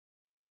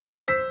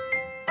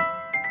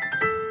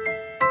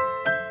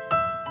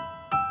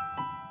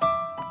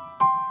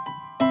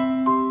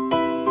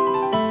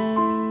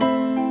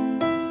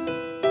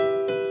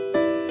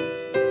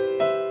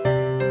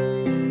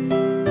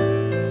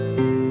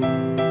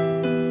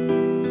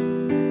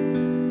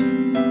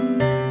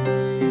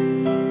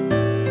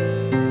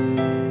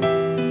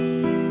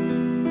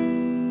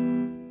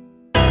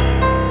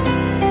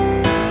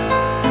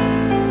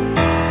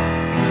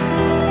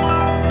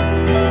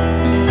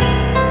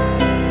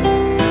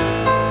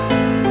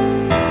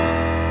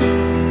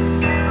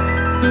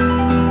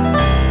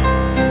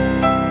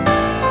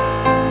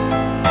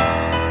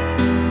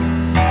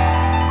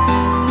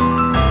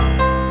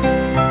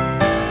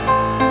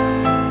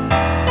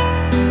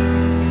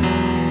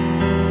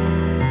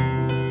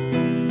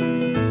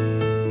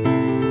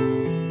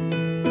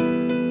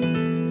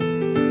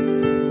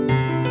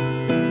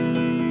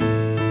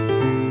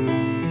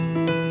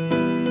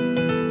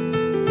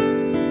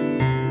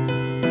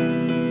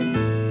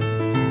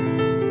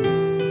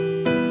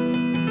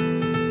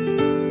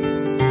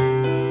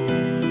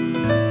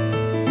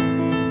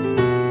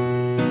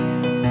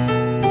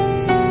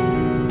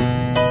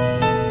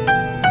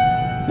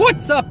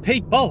What's up,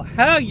 people?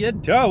 How you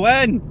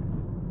doing?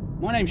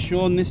 My name's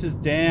Sean. This is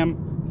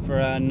Damn for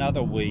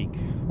another week.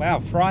 Wow,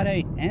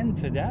 Friday and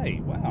today.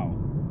 Wow,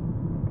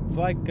 it's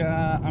like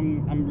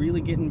I'm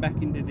really getting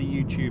back into the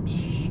YouTube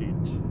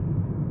shit,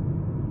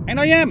 and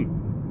I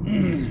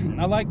am.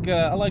 I like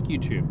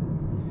YouTube.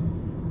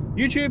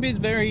 YouTube is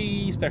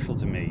very special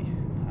to me,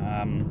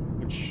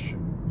 which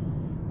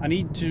I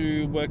need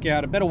to work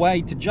out a better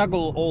way to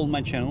juggle all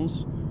my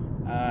channels,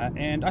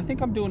 and I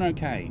think I'm doing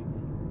okay.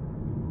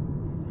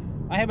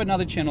 I have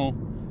another channel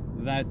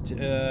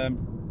that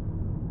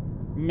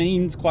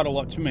means quite a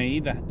lot to me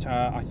that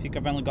I think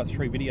I've only got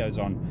 3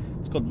 videos on.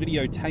 It's called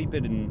Videotape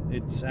It, and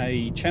it's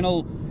a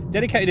channel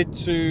dedicated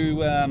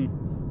to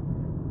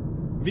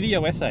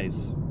video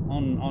essays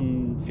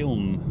on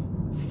film.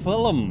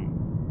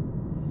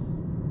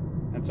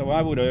 And so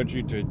I would urge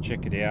you to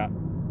check it out,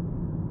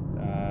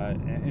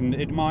 and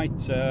it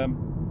might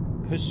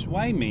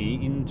persuade me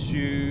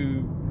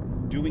into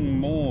doing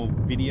more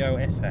video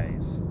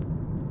essays.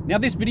 Now,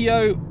 this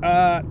video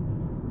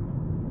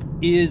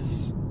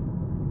is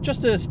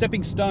just a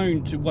stepping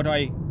stone to what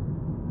I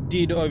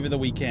did over the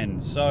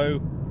weekend. So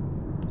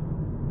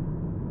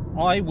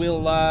I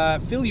will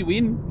fill you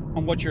in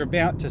on what you're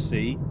about to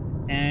see,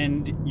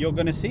 and you're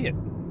going to see it.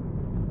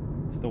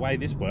 It's the way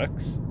this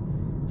works.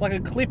 It's like a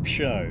clip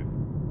show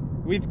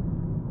with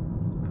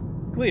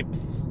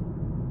clips.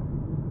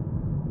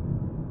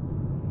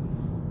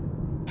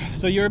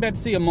 So you're about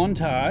to see a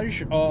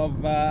montage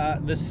of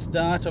the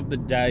start of the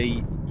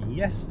day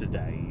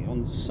yesterday,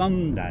 on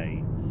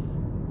Sunday,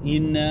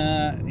 in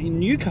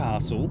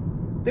Newcastle.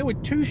 There were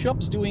 2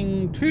 shops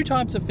doing 2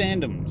 types of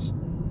fandoms.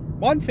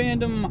 One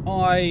fandom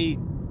I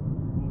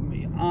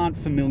aren't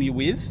familiar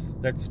with.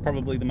 That's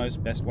probably the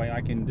best way I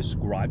can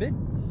describe it.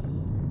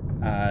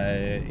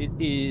 It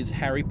is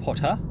Harry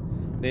Potter.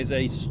 There's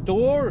a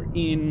store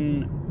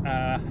in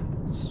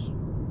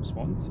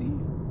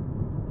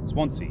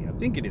Swansea, I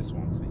think it is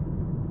Swansea,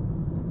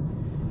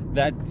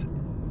 that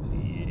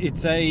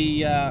it's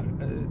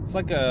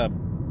like a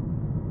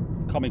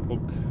comic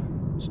book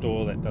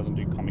store that doesn't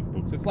do comic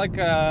books. It's like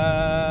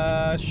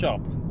a shop.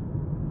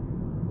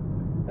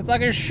 It's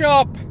like a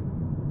shop.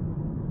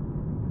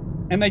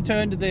 And they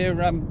turned their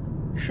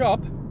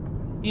shop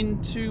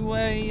into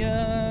a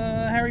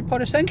Harry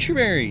Potter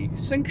sanctuary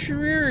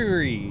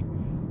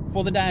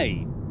for the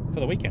day, for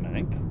the weekend, I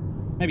think.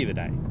 Maybe the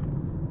day.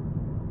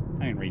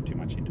 I didn't read too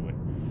much into it.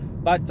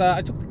 But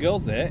I took the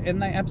girls there,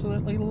 and they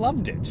absolutely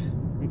loved it,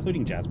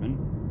 including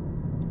Jasmine.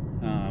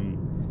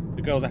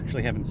 The girls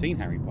actually haven't seen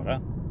Harry Potter,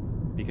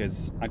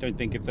 because I don't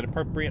think it's an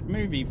appropriate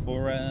movie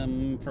for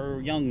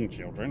young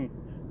children.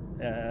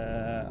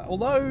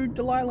 Although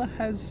Delilah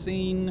has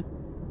seen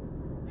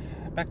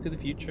Back to the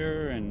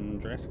Future and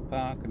Jurassic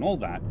Park and all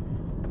that,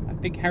 I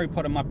think Harry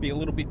Potter might be a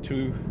little bit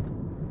too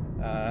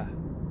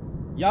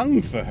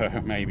young for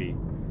her, maybe.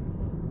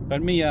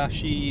 But Mia,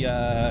 she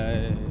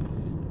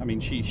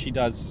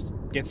does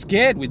get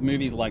scared with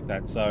movies like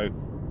that, so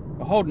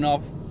we're holding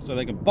off so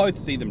they can both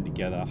see them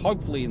together.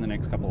 Hopefully in the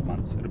next couple of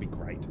months. It'll be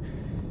great.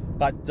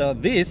 But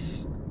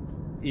this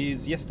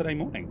is yesterday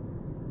morning.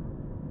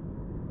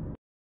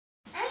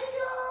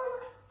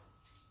 Angel!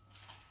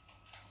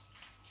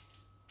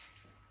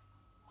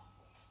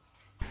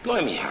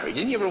 Blimey, Harry,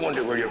 didn't you ever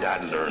wonder where your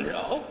dad learned it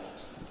all?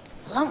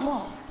 A lot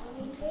more.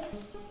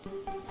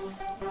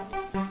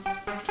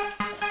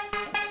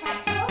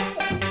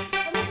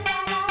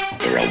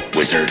 You're a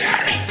wizard,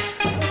 Harry.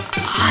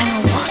 I'm a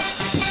what?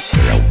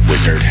 You're a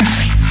wizard,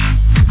 Harry.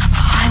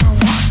 I'm a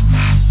what?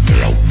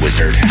 You're a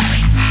wizard, Harry.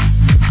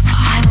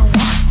 I'm a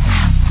what?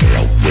 You're a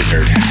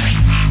wizard, Harry.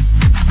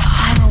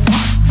 I'm a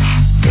what?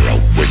 You're a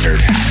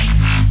wizard, Harry.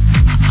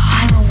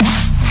 I'm a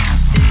what?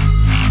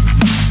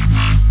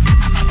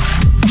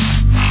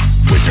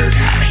 Wizard,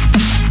 Harry.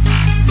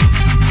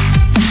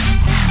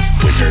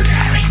 Wizard,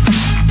 Harry.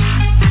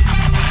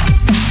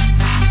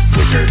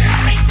 Wizard,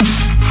 Harry.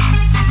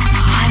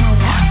 I'm a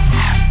what?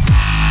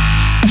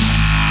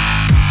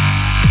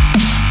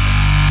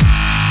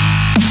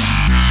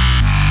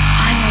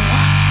 I'm a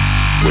what?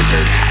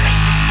 Wizard, Harry.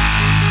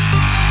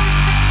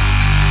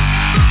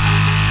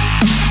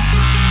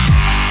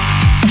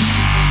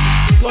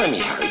 Blimey,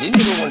 Harry, didn't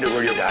you ever wonder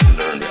where your dad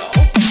learned it all?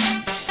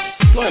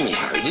 Blimey,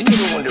 Harry, didn't you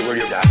ever wonder where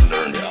your dad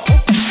learned it all?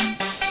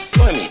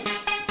 Blimey,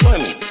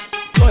 blimey,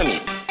 blimey,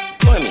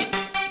 blimey,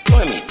 blimey,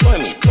 blimey,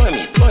 blimey,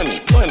 blimey, blimey,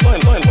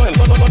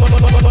 blimey,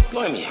 blimey,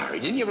 blimey, Harry,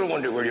 didn't you ever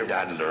wonder where your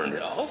dad learned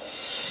it all?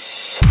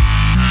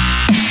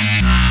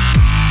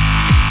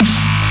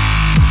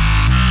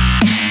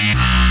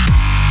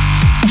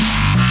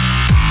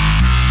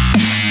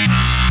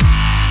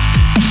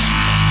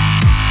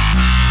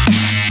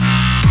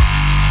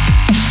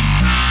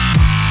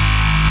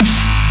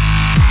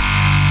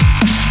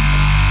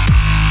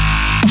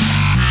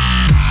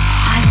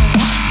 I'm a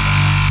what?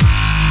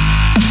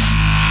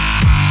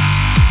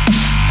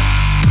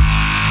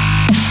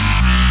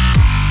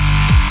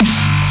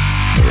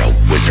 You're a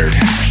wizard,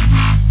 Harry.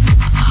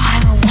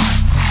 I'm a what?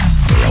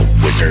 You're a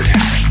wizard,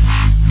 Harry.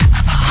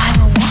 I'm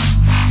a what?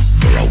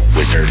 You're a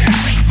wizard,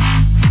 Harry.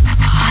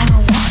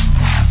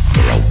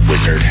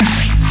 wizard.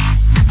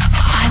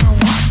 I'm a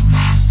what?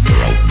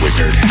 You're a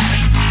wizard.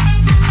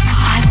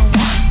 I'm a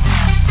what?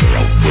 You're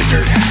a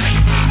wizard.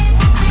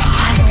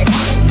 I'm a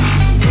what?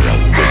 You're a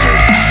wizard.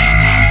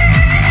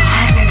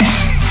 I'm a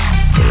what?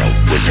 You're a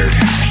wizard.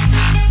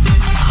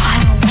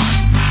 I'm a what?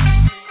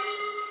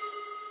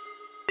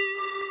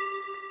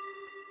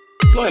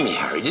 Blimey,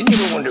 Harry, didn't you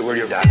ever wonder where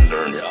your dad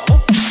learned it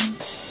all?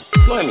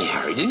 Blimey,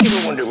 Harry, didn't you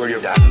ever wonder where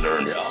your dad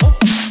learned it all?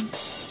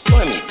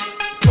 Blimey,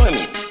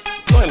 blimey,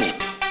 blimey,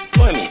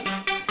 blimey,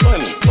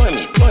 blimey,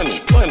 blimey, blimey,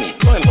 blimey,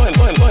 blimey,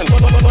 blimey,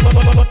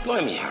 blimey,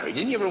 blimey, Harry,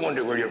 didn't you ever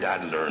wonder where your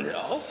dad learned it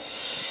all?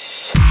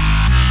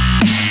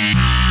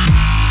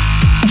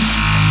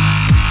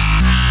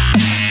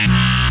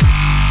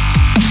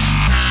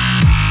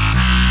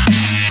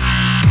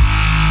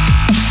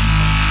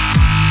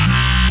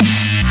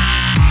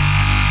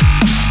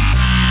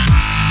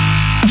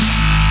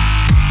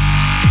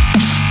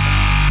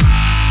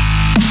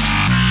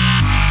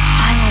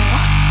 I'm a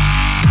what?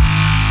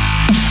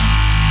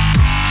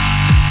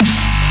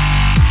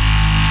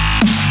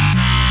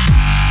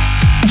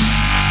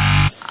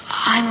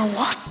 I'm a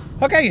what?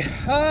 Okay,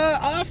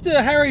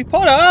 after Harry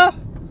Potter,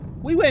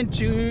 we went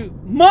to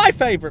my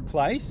favourite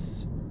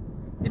place.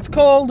 It's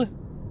called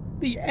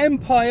the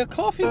Empire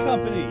Coffee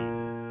Company.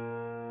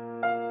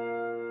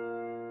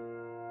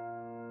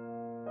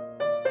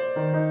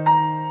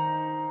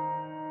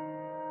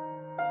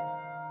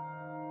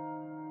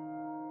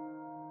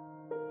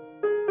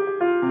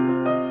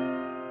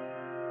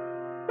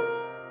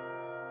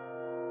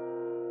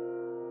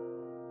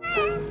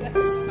 That's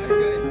so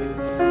good.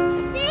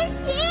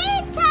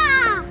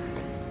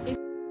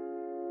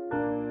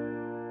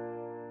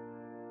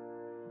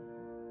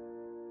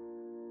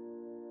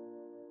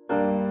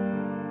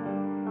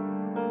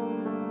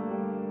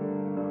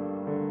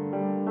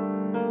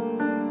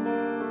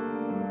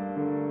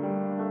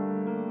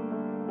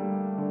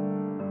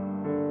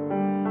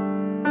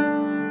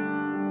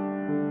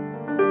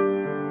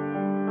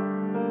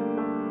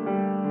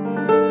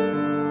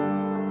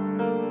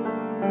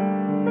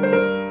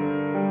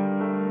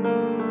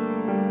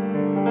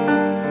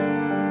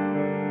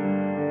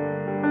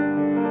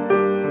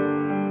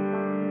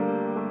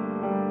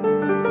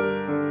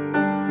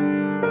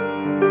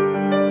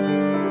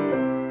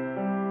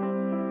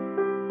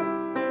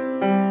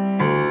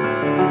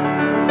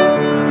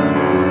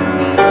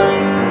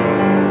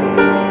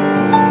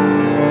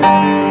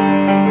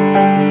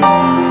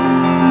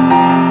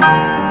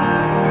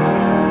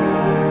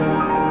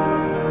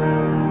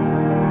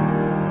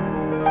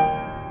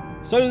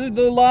 So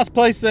the last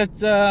place that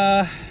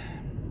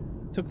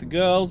took the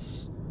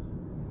girls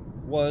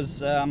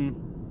was to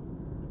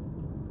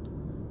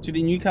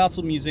the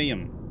Newcastle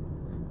Museum,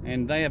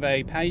 and they have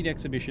a paid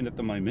exhibition at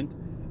the moment,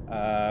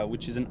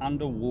 which is an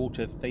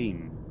underwater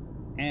theme.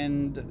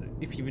 And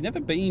if you've never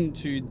been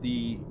to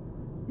the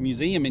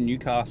museum in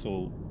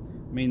Newcastle,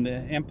 I mean, the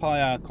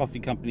Empire Coffee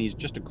Company is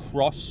just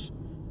across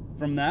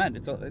from that.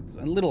 It's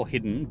a little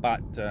hidden,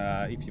 but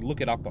if you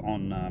look it up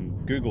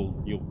on Google,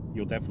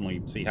 you'll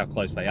definitely see how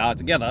close they are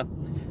together.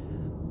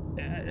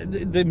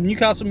 The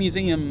Newcastle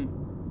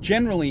Museum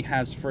generally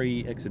has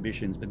free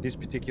exhibitions, but this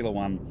particular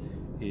one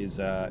is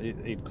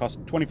it costs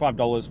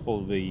 $25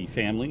 for the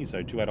family,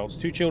 so 2 adults,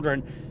 2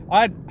 children.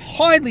 I'd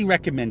highly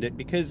recommend it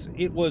because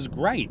it was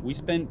great. We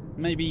spent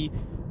maybe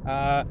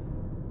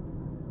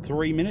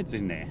 3 minutes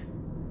in there.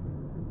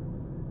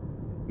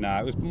 No,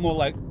 it was more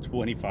like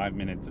 25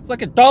 minutes. It's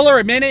like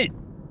 $1 a minute.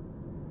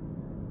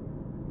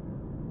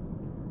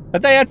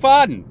 But they had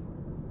fun.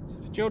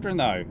 For children,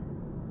 though.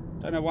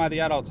 Don't know why the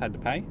adults had to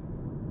pay.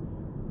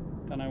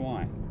 Don't know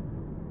why.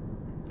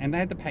 And they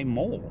had to pay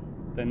more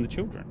than the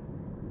children.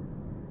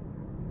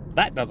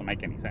 That doesn't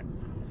make any sense.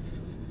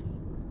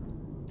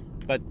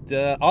 But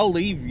I'll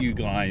leave you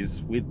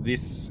guys with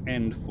this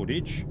end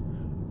footage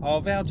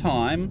of our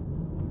time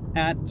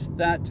at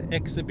that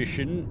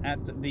exhibition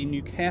at the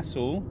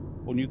Newcastle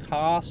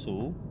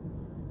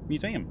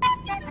Museum.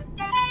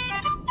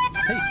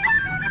 Peace.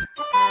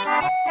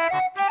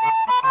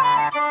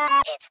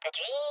 It's the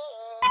dream.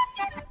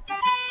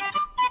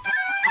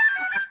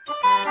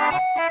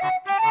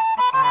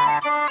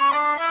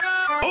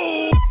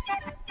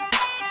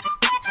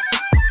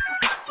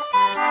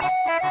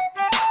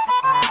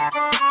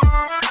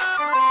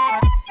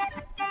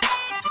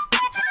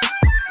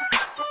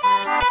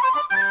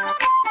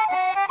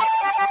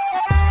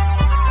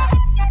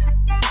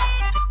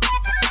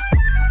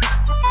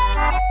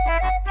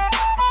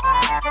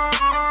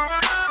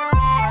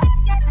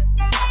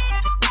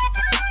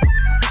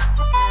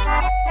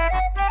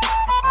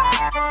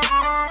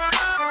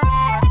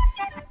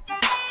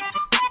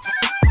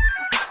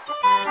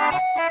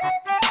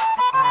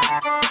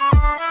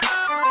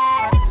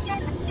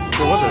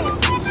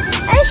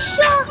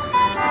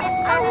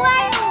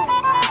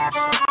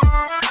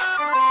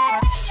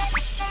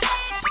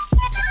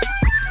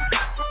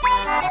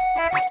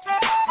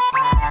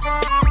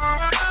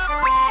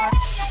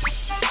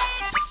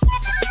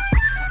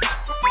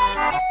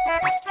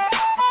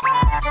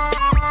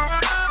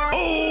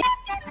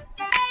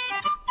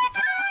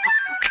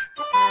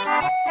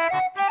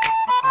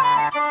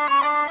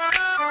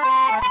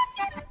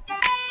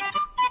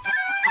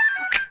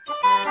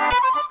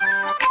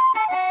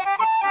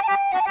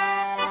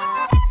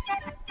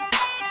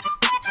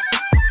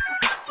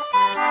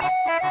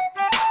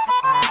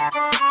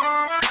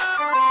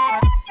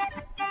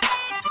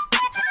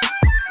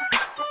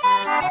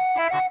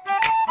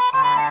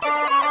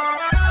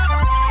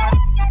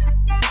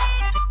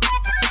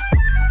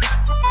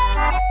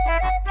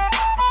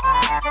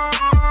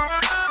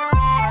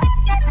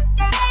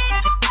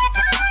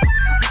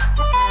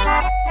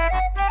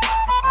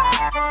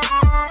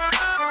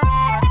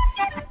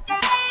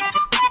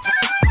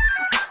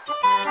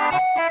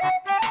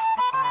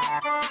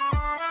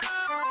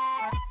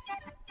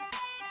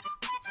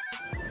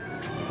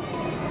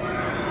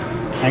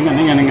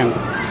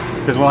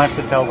 because we'll have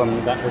to tell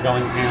them that we're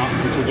going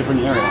out into a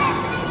different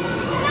area.